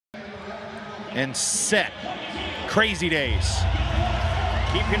and set. Crazy days.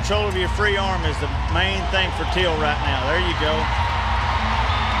 Keep control of your free arm is the main thing for Teel right now. There you go.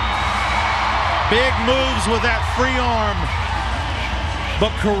 Big moves with that free arm,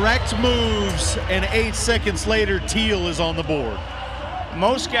 but correct moves, and 8 seconds later, Teel is on the board.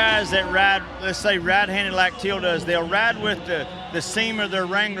 Most guys that ride, let's say right-handed like Teel does, they'll ride with the seam of their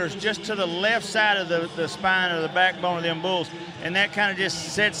wranglers just to the left side of the spine or the backbone of them bulls, and that kind of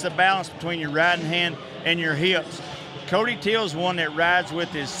just sets the balance between your riding hand and your hips. Cody Teel's one that rides with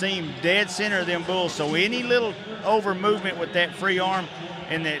his seam dead center of them bulls, so any little over movement with that free arm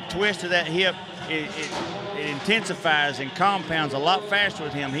and that twist of that hip, it intensifies and compounds a lot faster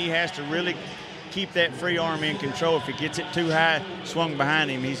with him. He has to really keep that free arm in control. If he gets it too high, swung behind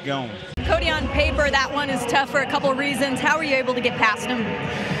him, he's gone. Cody, on paper, that one is tough for a couple of reasons. How are you able to get past him?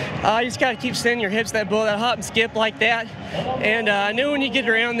 You just got to keep sending your hips that bull, that hop and skip like that. And I knew when you get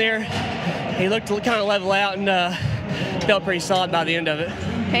around there, he looked to kind of level out and felt pretty solid by the end of it.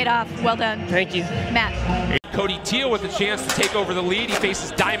 Paid off. Well done. Thank you. Matt. Cody Teel with a chance to take over the lead. He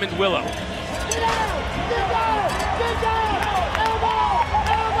faces Diamond Willow.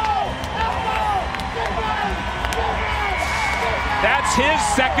 That's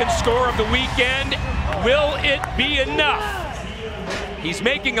his second score of the weekend. Will it be enough? He's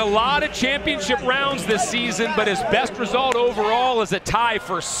making a lot of championship rounds this season, but his best result overall is a tie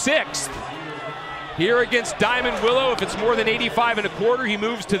for 6th. Here against Diamond Willow, if it's more than 85 1/4, he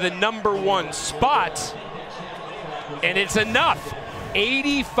moves to the #1 spot. And it's enough.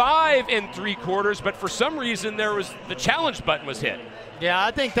 85 3/4, but for some reason the challenge button was hit. Yeah,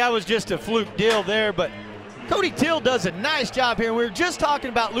 I think that was just a fluke deal there, but Cody Teel does a nice job here. We were just talking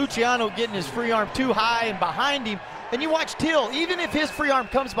about Luciano getting his free arm too high and behind him. And you watch Teel, even if his free arm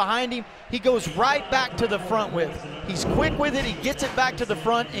comes behind him, he goes right back to the front with it. He's quick with it, he gets it back to the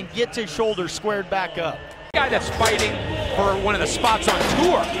front and gets his shoulders squared back up. Guy that's fighting for one of the spots on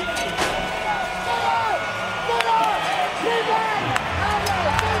tour.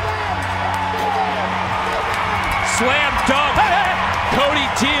 Slam dunk. Cody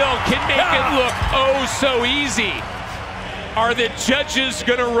Teel can make it look oh so easy. Are the judges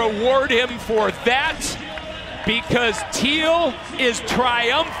going to reward him for that? Because Teel is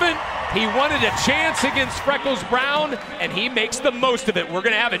triumphant. He wanted a chance against Freckles Brown, and he makes the most of it. We're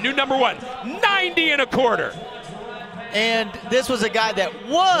going to have a new #1, 90 1/4. And this was a guy that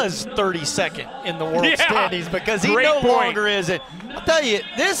was 32nd in the world standings because he no longer is it. I'll tell you,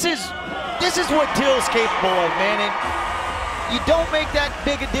 this is what Teel's capable of, man. And you don't make that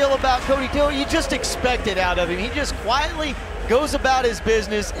big a deal about Cody Teel. You just expect it out of him. He just quietly goes about his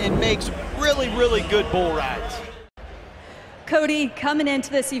business and makes really, really good bull rides. Cody, coming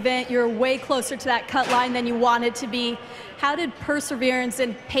into this event, you're way closer to that cut line than you wanted to be. How did perseverance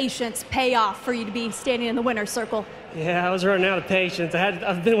and patience pay off for you to be standing in the winner's circle? Yeah, I was running out of patience.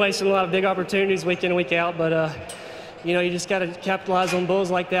 I've been wasting a lot of big opportunities week in and week out, but you know, you just got to capitalize on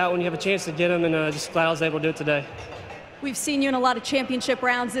bulls like that when you have a chance to get them, and just glad I was able to do it today. We've seen you in a lot of championship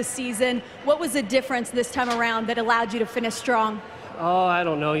rounds this season. What was the difference this time around that allowed you to finish strong? Oh, I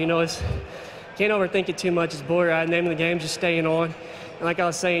don't know. You know, can't overthink it too much. It's bull ride. Name of the game, just staying on. And like I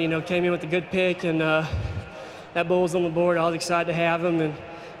was saying, you know, came in with a good pick, and that bull was on the board. I was excited to have him, and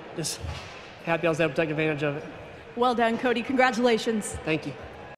just happy I was able to take advantage of it. Well done, Cody. Congratulations. Thank you.